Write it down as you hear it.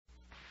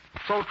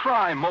So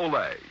try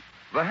Mollé,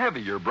 the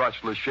heavier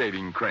brushless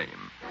shaving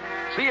cream.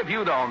 See if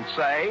you don't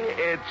say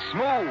it's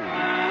smooth.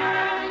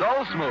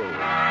 So smooth.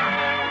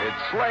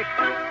 It's slick.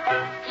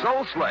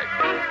 So slick.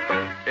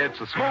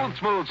 It's a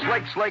smooth,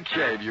 slick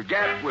shave you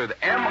get with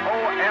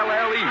Molle.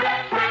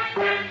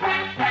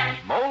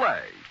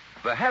 Mollé,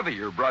 the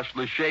heavier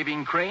brushless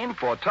shaving cream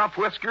for tough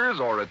whiskers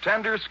or a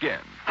tender skin.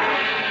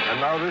 And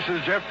now this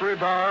is Jeffrey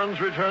Barnes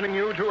returning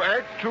you to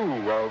Act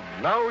Two of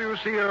Now You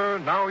See Her,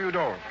 Now You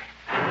Don't.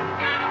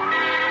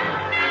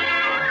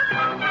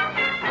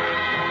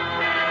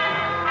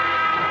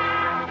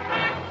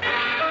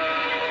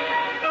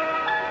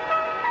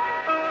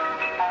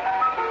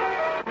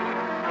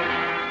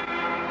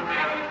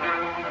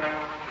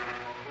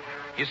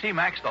 You see,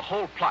 Max, the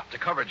whole plot to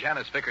cover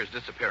Janice Vickers'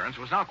 disappearance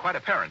was now quite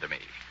apparent to me.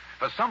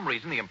 For some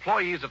reason, the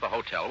employees of the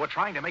hotel were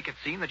trying to make it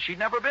seem that she'd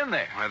never been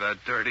there. Why, the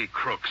dirty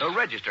crooks. The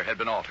register had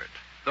been altered.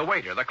 The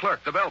waiter, the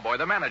clerk, the bellboy,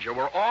 the manager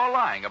were all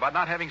lying about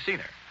not having seen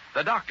her.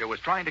 The doctor was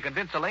trying to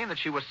convince Elaine that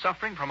she was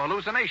suffering from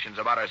hallucinations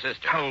about her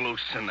sister.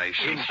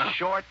 Hallucinations? In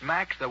short,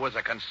 Max, there was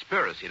a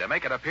conspiracy to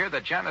make it appear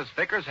that Janice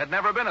Vickers had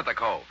never been at the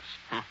Coves.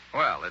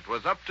 Well, it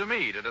was up to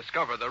me to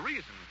discover the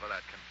reason for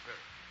that conspiracy.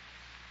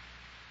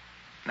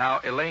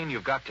 Now, Elaine,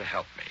 you've got to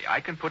help me. I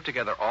can put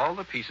together all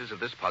the pieces of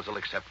this puzzle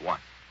except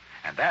one.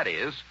 And that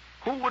is,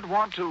 who would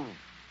want to,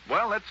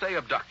 well, let's say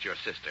abduct your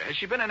sister? Has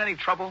she been in any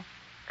trouble?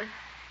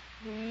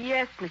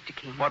 Yes, Mr.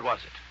 King. What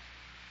was it?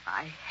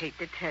 I hate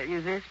to tell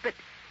you this, but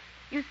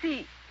you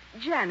see,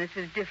 Janice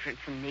is different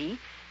from me.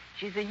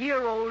 She's a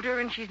year older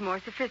and she's more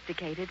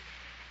sophisticated.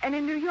 And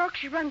in New York,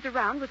 she runs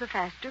around with a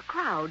faster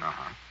crowd.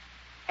 Uh-huh.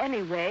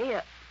 Anyway,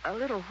 a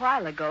little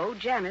while ago,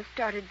 Janice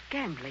started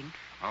gambling.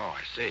 Oh,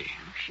 I see.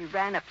 She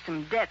ran up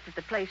some debts at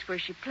the place where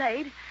she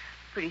played.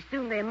 Pretty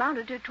soon they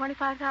amounted to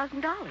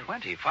 $25,000.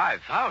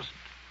 $25,000?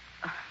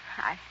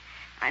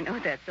 I know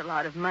that's a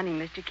lot of money,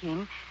 Mr.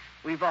 King.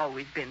 We've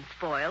always been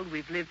spoiled.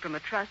 We've lived from a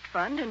trust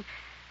fund, and,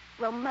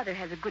 well, Mother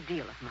has a good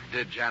deal of money.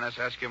 Did Janice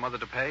ask your mother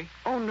to pay?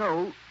 Oh,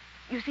 no.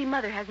 You see,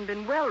 Mother hasn't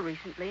been well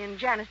recently, and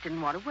Janice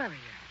didn't want to worry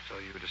her. So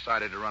you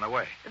decided to run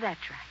away?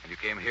 That's right. And you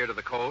came here to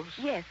the Coves?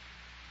 Yes.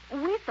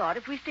 We thought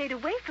if we stayed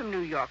away from New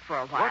York for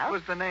a while... What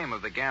was the name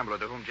of the gambler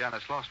to whom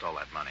Janice lost all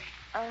that money?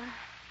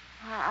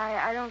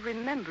 I don't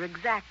remember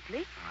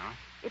exactly. Oh?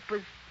 It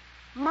was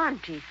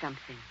Monty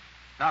something.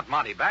 Not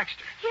Monty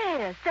Baxter?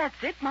 Yes, that's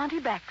it, Monty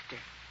Baxter.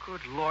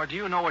 Good Lord, do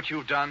you know what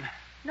you've done?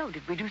 No,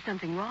 did we do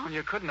something wrong? Well,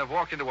 you couldn't have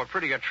walked into a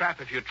prettier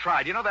trap if you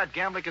tried. You know that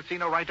gambling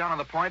casino right down on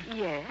the point?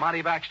 Yes.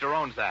 Monty Baxter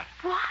owns that.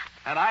 What?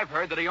 And I've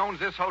heard that he owns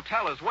this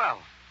hotel as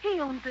well. He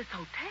owns this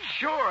hotel?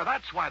 Sure,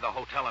 that's why the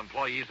hotel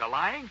employees are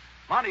lying.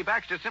 Monty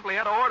Baxter simply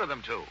had to order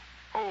them to.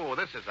 Oh,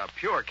 this is a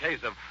pure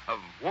case of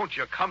won't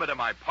you come into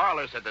my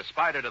parlor, said the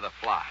spider to the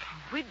fly.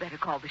 We'd better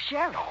call the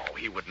sheriff. Oh,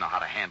 he wouldn't know how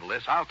to handle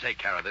this. I'll take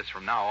care of this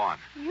from now on.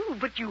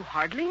 But you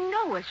hardly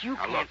know us. You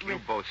now, can't... look, you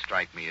both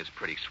strike me as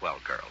pretty swell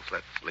girls.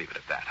 Let's leave it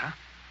at that, huh?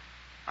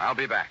 I'll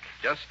be back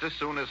just as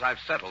soon as I've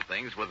settled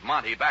things with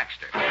Monty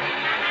Baxter.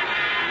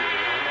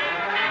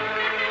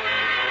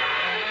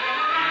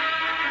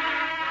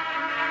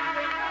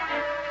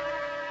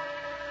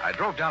 I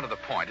drove down to the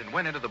point and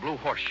went into the Blue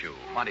Horseshoe,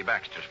 Monty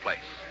Baxter's place.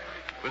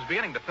 It was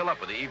beginning to fill up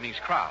with the evening's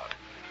crowd.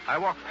 I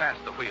walked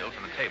past the wheels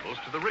and the tables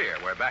to the rear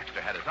where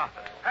Baxter had his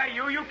office. Hey,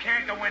 you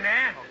can't go in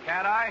there. Oh,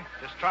 can't I?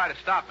 Just try to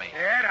stop me.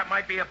 Yeah, that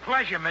might be a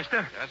pleasure,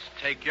 mister. Just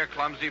take your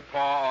clumsy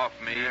paw off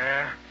me.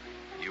 Yeah.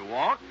 You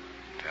won't?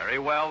 Very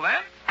well,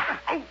 then.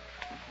 Oh.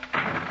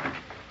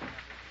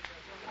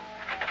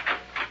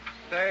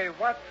 Say,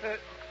 what's it?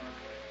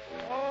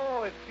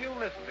 Oh, it's you,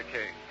 Mr.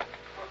 King.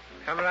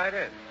 Come right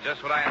in.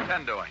 Just what I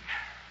intend doing.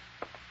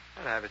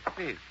 Well, have a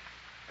seat.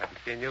 Haven't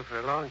seen you for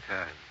a long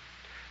time.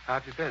 How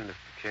have you been, Mr.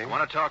 King? I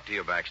want to talk to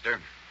you, Baxter.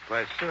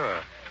 Why,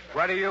 sure.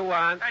 What do you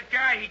want? That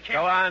guy, he can't...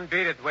 Go on,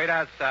 beat it. Wait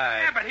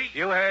outside. Yeah, but he...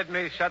 You heard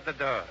me. Shut the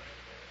door.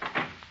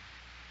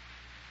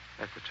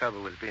 That's the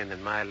trouble with being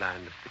in my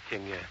line, Mr.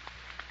 King.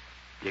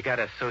 You got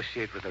to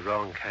associate with the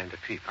wrong kind of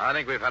people. I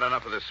think we've had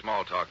enough of this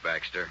small talk,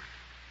 Baxter.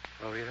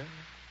 Oh, yeah?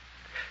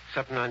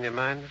 Something on your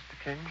mind,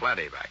 Mr. King?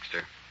 Plenty,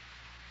 Baxter.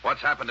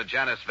 What's happened to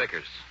Janice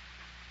Vickers?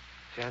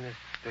 Janice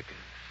Vickers.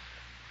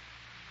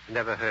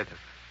 Never heard of her.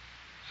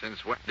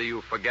 Since when do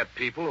you forget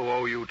people who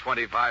owe you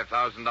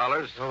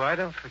 $25,000? Oh, I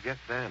don't forget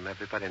them.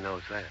 Everybody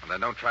knows that. Well, then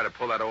don't try to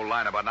pull that old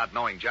line about not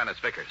knowing Janice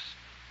Vickers.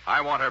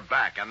 I want her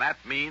back, and that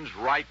means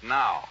right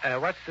now.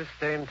 What's this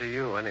dame to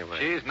you, anyway?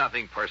 She's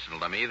nothing personal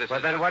to me. Well,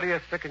 then what are you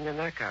sticking your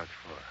neck out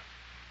for?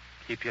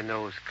 Keep your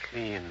nose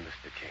clean,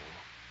 Mr. King.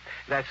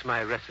 That's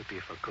my recipe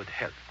for good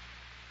health.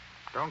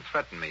 Don't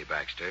threaten me,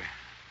 Baxter.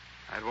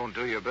 That won't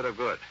do you a bit of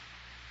good.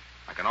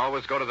 I can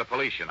always go to the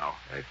police, you know.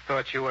 I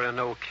thought you were an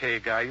okay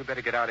guy. You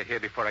better get out of here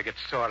before I get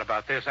sore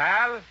about this.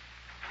 Al?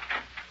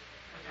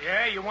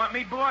 Yeah, you want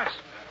me, boss?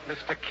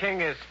 Mr.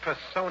 King is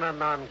persona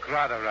non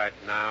grata right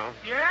now.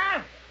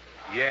 Yeah?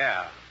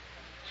 Yeah.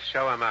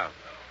 Show him out.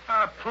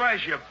 A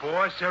pleasure,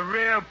 boss. A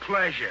real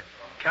pleasure.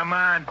 Come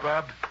on,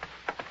 bub.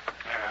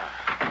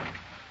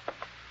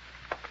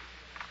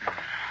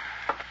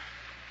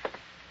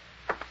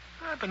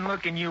 been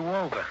looking you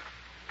over.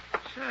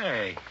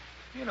 Say,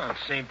 you don't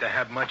seem to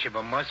have much of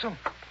a muscle.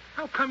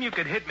 How come you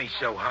could hit me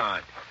so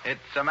hard? It's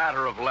a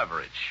matter of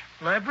leverage.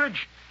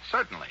 Leverage?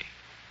 Certainly.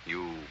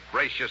 You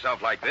brace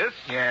yourself like this,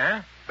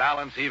 Yeah.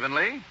 balance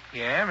evenly,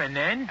 Yeah, and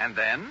then? and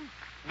then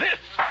this.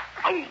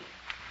 Oh!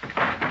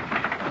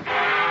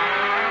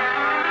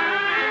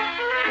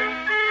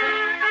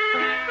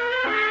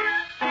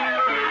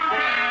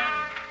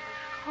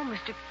 Oh,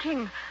 Mr.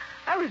 King,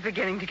 I was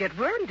beginning to get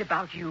worried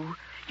about you.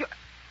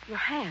 Your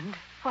hand.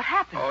 What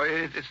happened? Oh,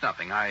 it's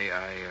nothing. I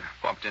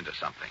bumped into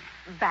something.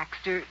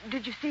 Baxter,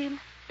 did you see him?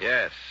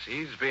 Yes,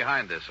 he's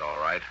behind this, all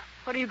right.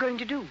 What are you going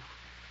to do?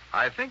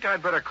 I think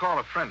I'd better call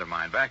a friend of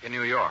mine back in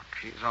New York.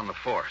 He's on the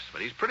force,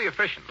 but he's pretty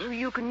efficient.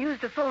 You can use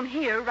the phone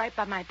here, right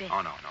by my bed.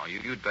 Oh, no.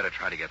 You'd better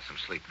try to get some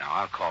sleep now.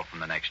 I'll call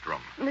from the next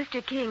room.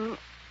 Mr. King,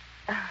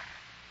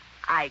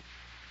 I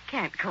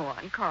can't go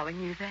on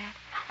calling you that.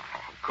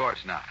 Oh, of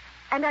course not.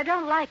 And I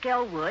don't like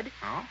Elwood.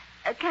 Oh?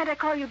 Can't I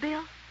call you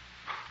Bill?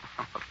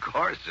 Of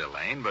course,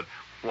 Elaine, but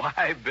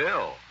why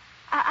Bill?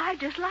 I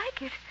just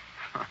like it.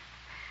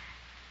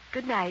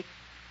 Good night,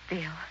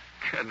 Bill.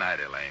 Good night,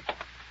 Elaine.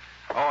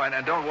 Oh,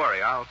 and don't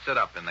worry. I'll sit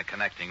up in the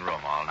connecting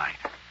room all night.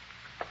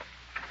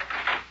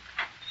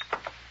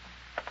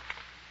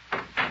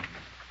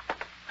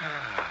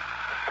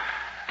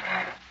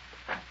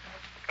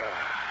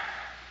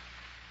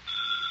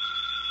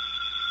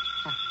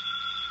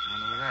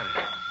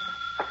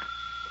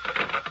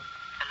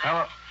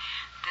 Hello.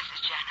 This is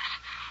Janice.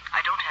 I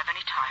don't have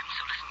any time,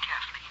 so listen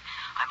carefully.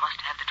 I must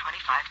have the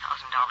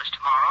 $25,000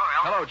 tomorrow, or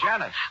else... Hello,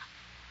 Janice.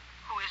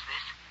 Who is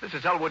this? This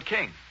is Elwood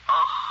King.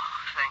 Oh,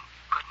 thank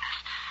goodness.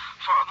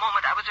 For a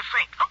moment, I was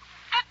afraid... Oh.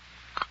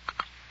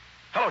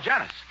 Hello,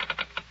 Janice.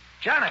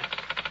 Janice.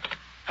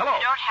 Hello.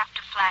 You don't have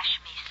to flash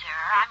me, sir.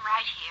 I'm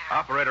right here.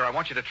 Operator, I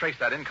want you to trace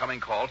that incoming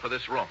call for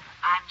this room.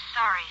 I'm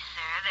sorry,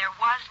 sir. There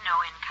was no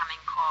incoming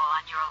call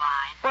on your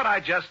line. But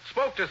I just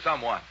spoke to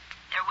someone.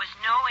 There was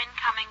no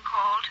incoming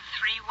call to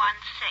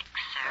 316,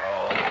 sir.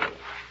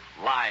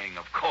 Oh, lying,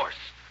 of course.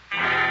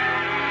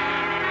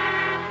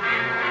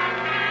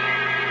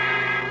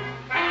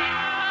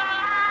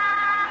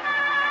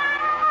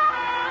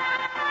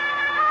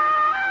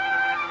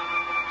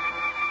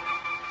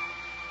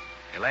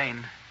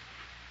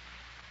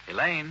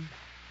 Elaine,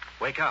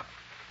 wake up.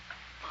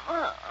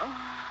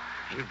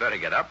 You'd better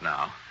get up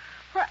now.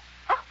 What?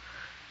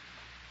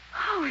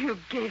 Oh, you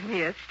gave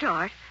me a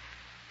start.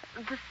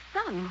 The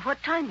sun,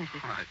 what time is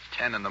it? Well, it's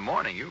 10 in the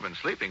morning. You've been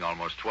sleeping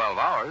almost 12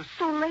 hours.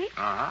 So late?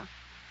 Uh-huh.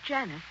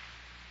 Janice.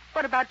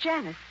 What about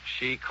Janice?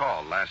 She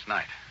called last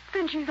night.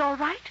 Then she's all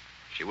right?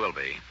 She will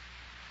be.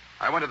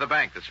 I went to the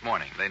bank this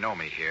morning. They know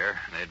me here,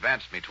 and they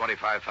advanced me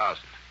 $25,000.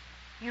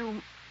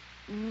 You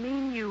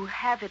mean you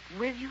have it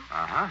with you?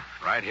 Uh-huh.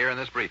 Right here in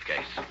this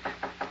briefcase.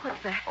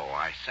 What's that? Oh,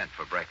 I sent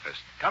for breakfast.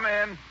 Come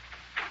in.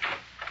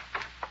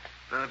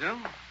 Pardon?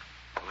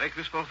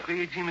 Breakfast for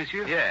free,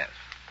 monsieur? Yes.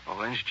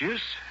 Orange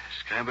juice,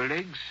 scrambled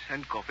eggs,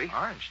 and coffee.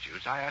 Orange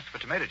juice? I asked for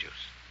tomato juice.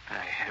 I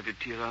have it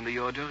here on the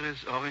order as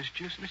orange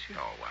juice, monsieur.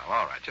 Oh, well,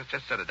 all right. Just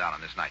set it down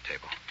on this night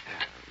table.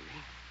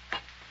 Oui.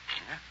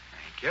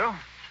 Thank you.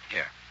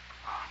 Here.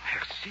 Oh,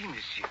 merci,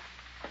 monsieur.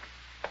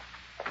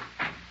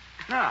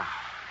 Now.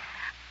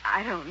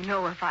 I don't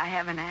know if I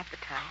have an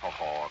appetite.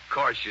 Oh, of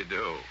course you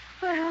do.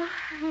 Well,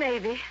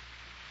 maybe.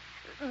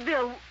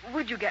 Bill,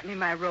 would you get me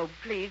my robe,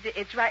 please?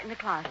 It's right in the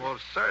closet. Well,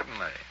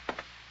 certainly.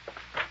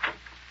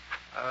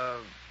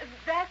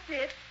 That's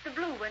it, the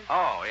blue one.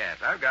 Oh, yes,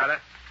 I've got it.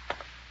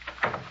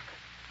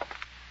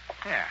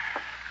 Here,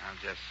 I'll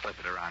just slip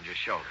it around your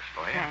shoulders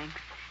for you. Thanks.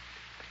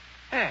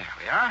 There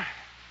we are.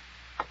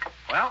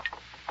 Well,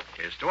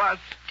 here's to us.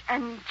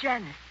 And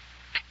Janice.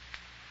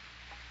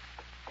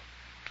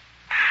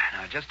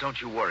 Now, just don't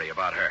you worry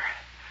about her.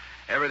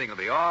 Everything will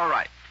be all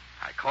right.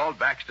 I called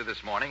Baxter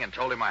this morning and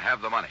told him I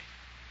have the money.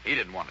 He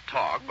didn't want to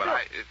talk, but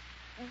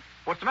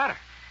What's the matter?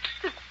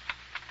 The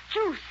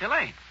juice.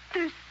 Elaine.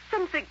 There's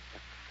something...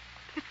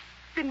 It's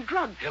been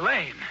drugged.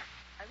 Elaine.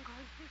 I'm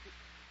going dizzy.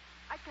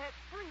 I can't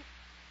breathe.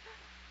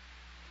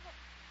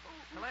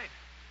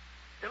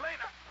 Elaine.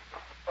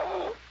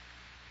 Oh,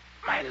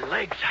 my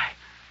legs.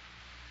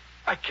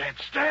 I can't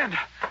stand.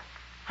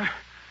 I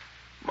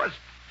must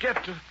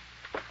get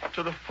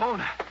to the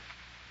phone.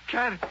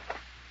 Can't.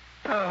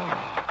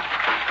 Oh.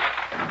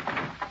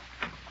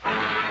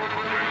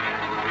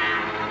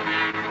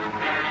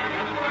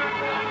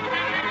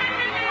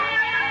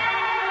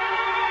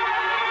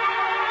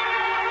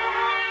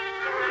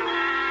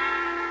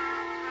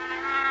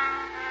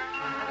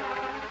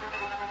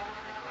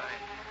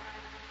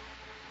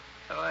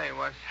 Elaine,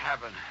 what's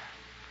happened?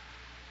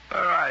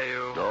 Where are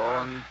you?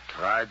 Don't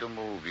try to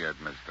move yet,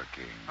 Mr.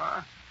 King.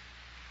 Huh?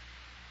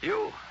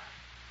 You?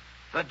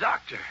 The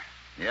doctor?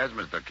 Yes,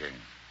 Mr. King.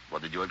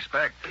 What did you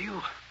expect?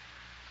 You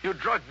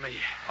drugged me.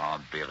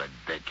 Don't be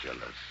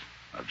ridiculous.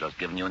 I've just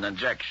given you an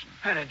injection.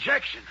 An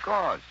injection? Of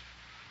course.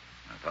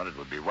 I thought it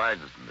would be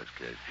wisest in this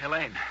case.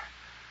 Elaine,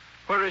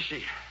 where is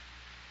she?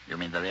 You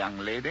mean the young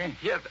lady?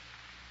 Yeah,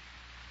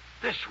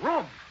 this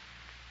room.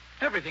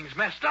 Everything's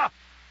messed up.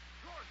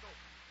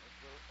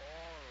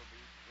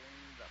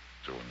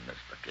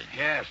 something.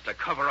 Yes, to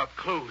cover up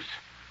clues.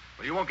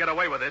 Well, you won't get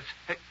away with this.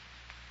 Hey,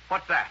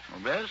 what's that?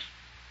 Yes?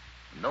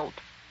 A note.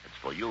 It's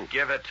for you.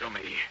 Give it to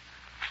me.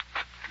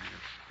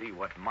 Let's see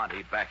what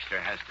Monty Baxter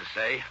has to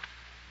say.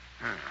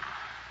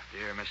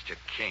 Dear Mr.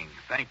 King,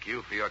 thank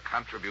you for your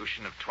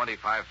contribution of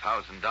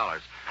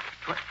 $25,000.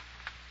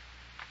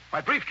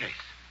 My briefcase.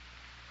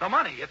 The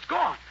money, it's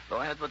gone.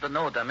 Go ahead with the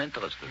note. I'm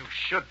interested. You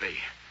should be.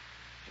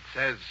 It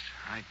says,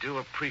 I do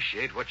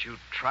appreciate what you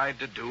tried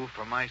to do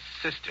for my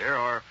sister,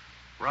 or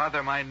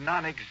rather my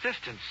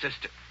non-existent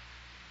sister.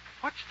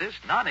 What's this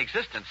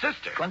non-existent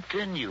sister?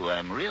 Continue.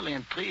 I'm really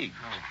intrigued.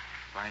 Oh,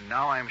 by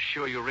now I'm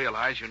sure you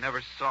realize you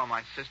never saw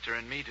my sister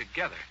and me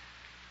together.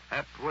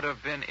 That would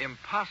have been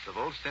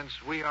impossible since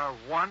we are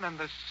one and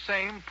the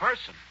same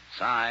person.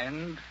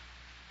 Signed,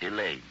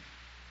 Elaine.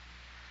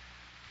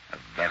 A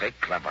very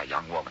clever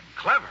young woman.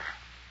 Clever?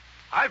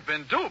 I've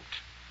been duped.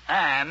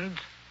 And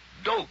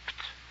doped,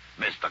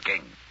 Mr.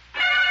 King.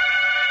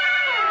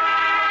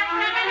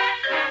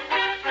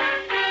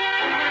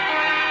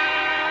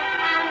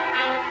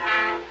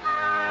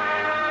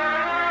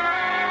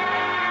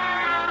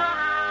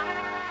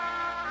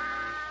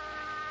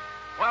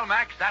 Well,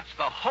 Max, that's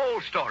the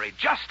whole story,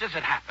 just as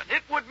it happened.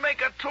 It would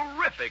make a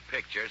terrific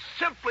picture,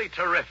 simply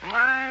terrific.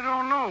 I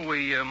don't know.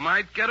 We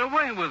might get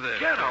away with it.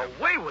 Get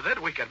away with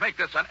it? We could make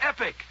this an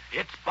epic.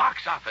 It's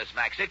box office,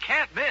 Max. It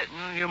can't miss.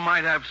 Well, you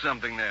might have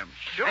something there.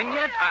 Sure. And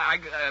yet,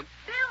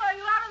 Bill, are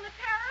you out on the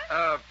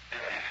terrace?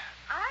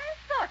 I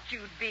thought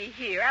you'd be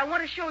here. I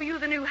want to show you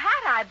the new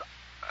hat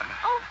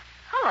Oh,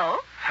 hello.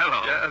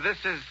 Hello. This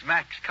is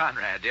Max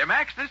Conrad, dear.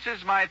 Max, this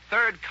is my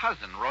third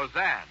cousin,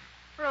 Roseanne.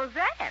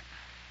 Roseanne.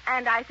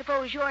 And I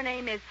suppose your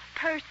name is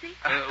Percy?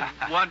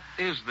 What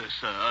is this,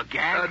 a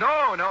gag?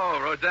 No.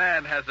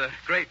 Roseanne has a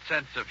great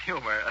sense of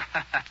humor.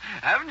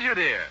 Haven't you,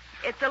 dear?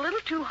 It's a little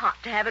too hot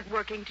to have it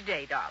working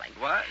today, darling.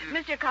 What?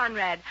 Mr.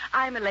 Conrad,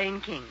 I'm Elaine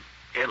King.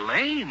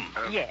 Elaine?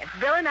 Yes,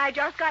 Bill and I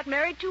just got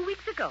married 2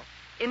 weeks ago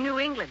in New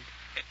England.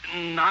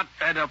 Not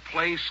at a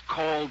place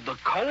called the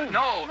Cove?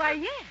 No. Why,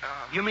 yes.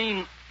 You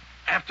mean,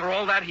 after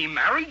all that, he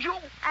married you?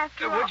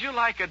 After all... Would you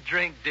like a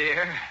drink,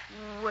 dear?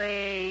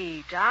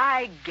 Wait,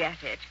 I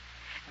get it.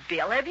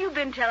 Bill, have you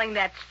been telling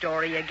that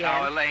story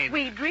again? Oh, Elaine.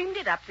 We dreamed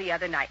it up the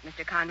other night,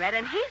 Mr. Conrad,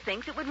 and he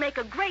thinks it would make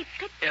a great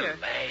picture.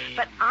 Elaine.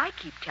 But I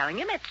keep telling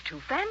him it's too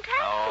fantastic.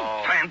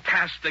 Oh.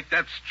 Fantastic.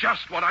 That's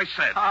just what I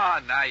said. Oh,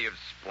 now you've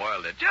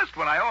spoiled it. Just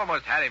when I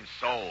almost had him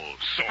sold.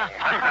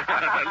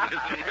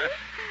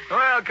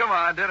 Well, come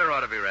on. Dinner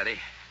ought to be ready.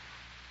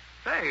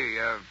 Say,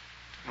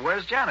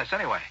 where's Janice,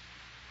 anyway?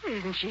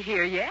 Isn't she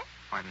here yet?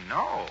 Why,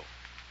 no.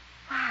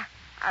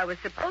 I was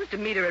supposed to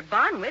meet her at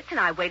Bonwitz, and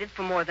I waited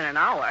for more than an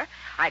hour.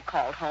 I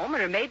called home,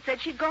 and her maid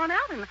said she'd gone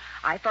out, and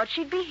I thought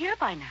she'd be here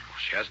by now.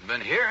 She hasn't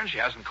been here, and she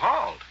hasn't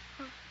called.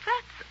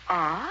 That's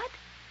odd.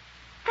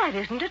 That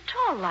isn't at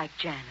all like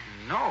Janice.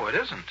 No, it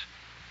isn't.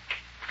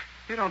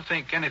 You don't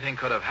think anything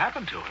could have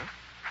happened to her?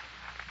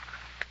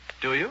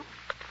 Do you?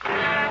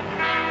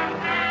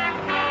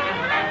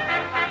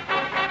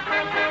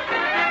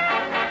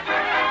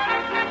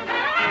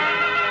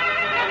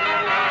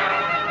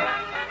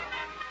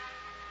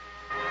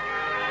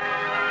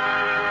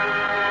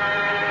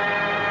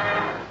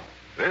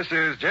 This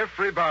is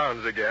Jeffrey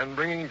Barnes again,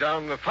 bringing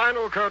down the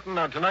final curtain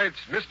on tonight's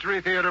Mystery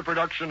Theater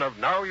production of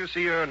Now You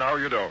See Her, Now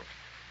You Don't.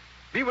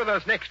 Be with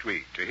us next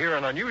week to hear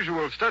an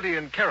unusual study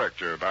in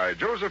character by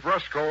Joseph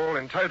Rushcole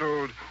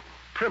entitled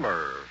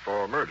Primer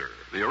for Murder.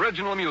 The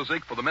original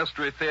music for the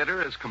Mystery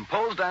Theater is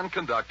composed and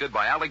conducted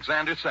by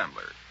Alexander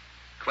Sembler.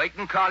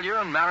 Clayton Collier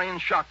and Marion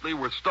Shockley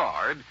were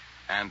starred,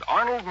 and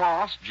Arnold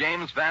Moss,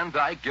 James Van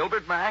Dyke,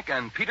 Gilbert Mack,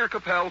 and Peter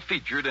Capell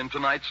featured in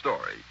tonight's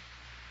story.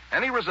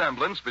 Any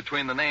resemblance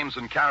between the names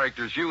and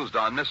characters used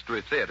on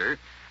Mystery Theater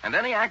and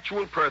any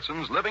actual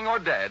persons, living or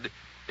dead,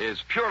 is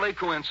purely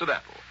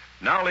coincidental.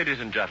 Now, ladies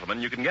and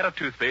gentlemen, you can get a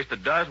toothpaste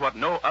that does what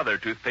no other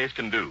toothpaste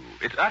can do.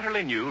 It's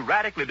utterly new,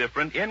 radically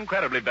different,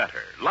 incredibly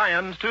better.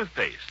 Lion's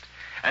toothpaste.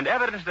 And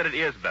evidence that it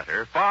is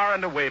better, far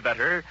and away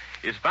better,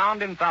 is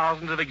found in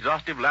thousands of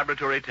exhaustive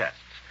laboratory tests.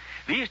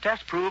 These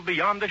tests prove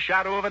beyond the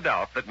shadow of a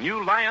doubt that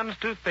new Lion's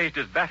toothpaste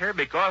is better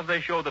because they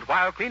show that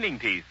while cleaning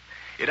teeth,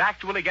 it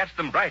actually gets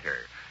them brighter.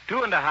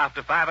 2.5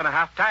 to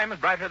 5.5 times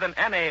brighter than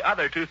any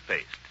other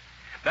toothpaste.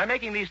 By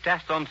making these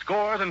tests on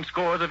scores and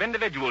scores of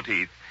individual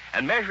teeth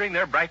and measuring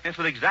their brightness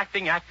with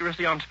exacting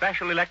accuracy on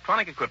special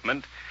electronic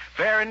equipment,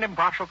 fair and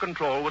impartial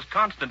control was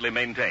constantly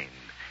maintained.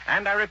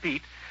 And I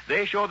repeat,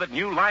 they show that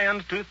new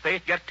Lion's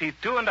toothpaste gets teeth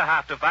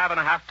 2.5 to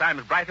 5.5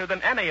 times brighter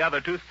than any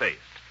other toothpaste.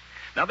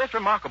 Now, this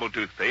remarkable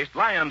toothpaste,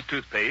 Lion's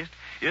toothpaste,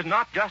 is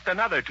not just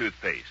another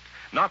toothpaste,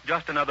 not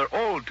just another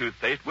old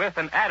toothpaste with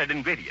an added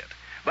ingredient,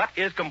 but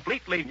is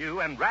completely new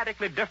and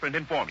radically different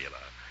in formula.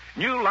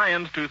 New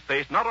Lion's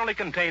toothpaste not only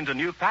contains a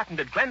new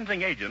patented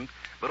cleansing agent,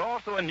 but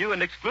also a new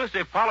and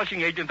exclusive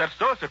polishing agent that's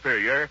so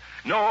superior,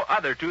 no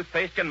other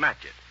toothpaste can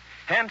match it.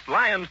 Hence,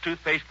 Lion's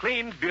toothpaste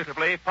cleans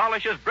beautifully,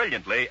 polishes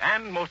brilliantly,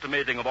 and, most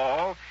amazing of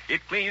all,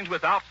 it cleans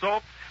without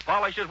soap,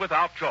 polishes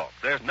without chalk.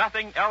 There's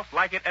nothing else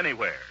like it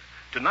anywhere.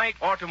 tonight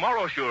or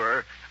tomorrow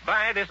sure,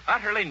 buy this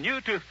utterly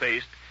new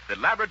toothpaste that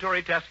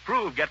laboratory tests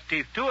prove gets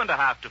teeth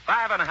 2.5 to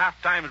 5.5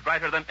 times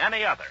brighter than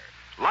any other.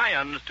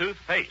 Lion's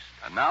toothpaste.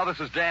 And now this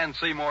is Dan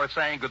Seymour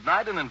saying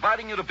goodnight and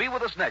inviting you to be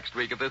with us next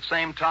week at this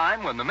same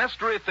time when the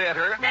Mystery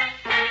Theater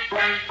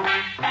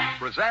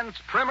presents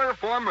Primer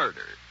for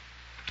Murder.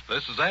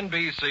 This is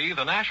NBC,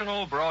 the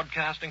National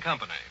Broadcasting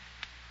Company.